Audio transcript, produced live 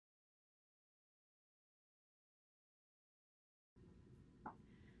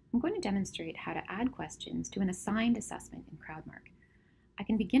I'm going to demonstrate how to add questions to an assigned assessment in Crowdmark. I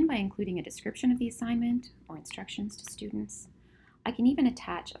can begin by including a description of the assignment or instructions to students. I can even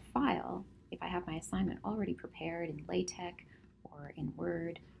attach a file if I have my assignment already prepared in LaTeX or in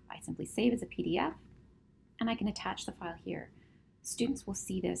Word. I simply save as a PDF, and I can attach the file here. Students will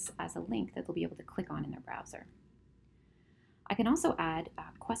see this as a link that they'll be able to click on in their browser. I can also add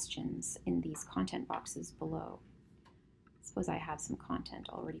questions in these content boxes below. Suppose I have some content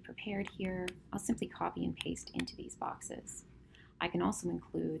already prepared here. I'll simply copy and paste into these boxes. I can also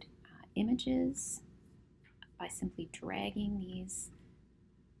include images by simply dragging these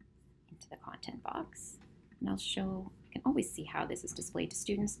into the content box. And you can always see how this is displayed to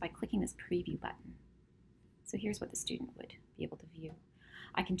students by clicking this preview button. So here's what the student would be able to view.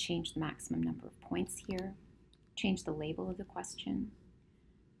 I can change the maximum number of points here, change the label of the question,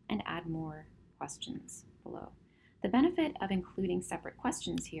 and add more questions below. The benefit of including separate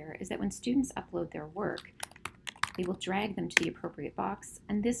questions here is that when students upload their work, they will drag them to the appropriate box,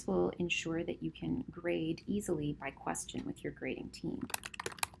 and this will ensure that you can grade easily by question with your grading team.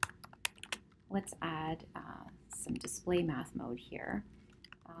 Let's add some display math mode here.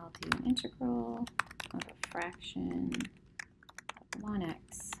 I'll do an integral of a fraction of ln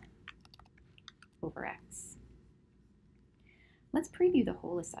x over x. Let's preview the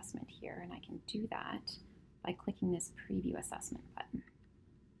whole assessment here, and I can do that by clicking this Preview Assessment button.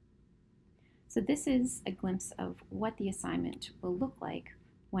 So this is a glimpse of what the assignment will look like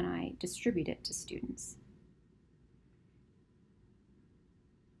when I distribute it to students.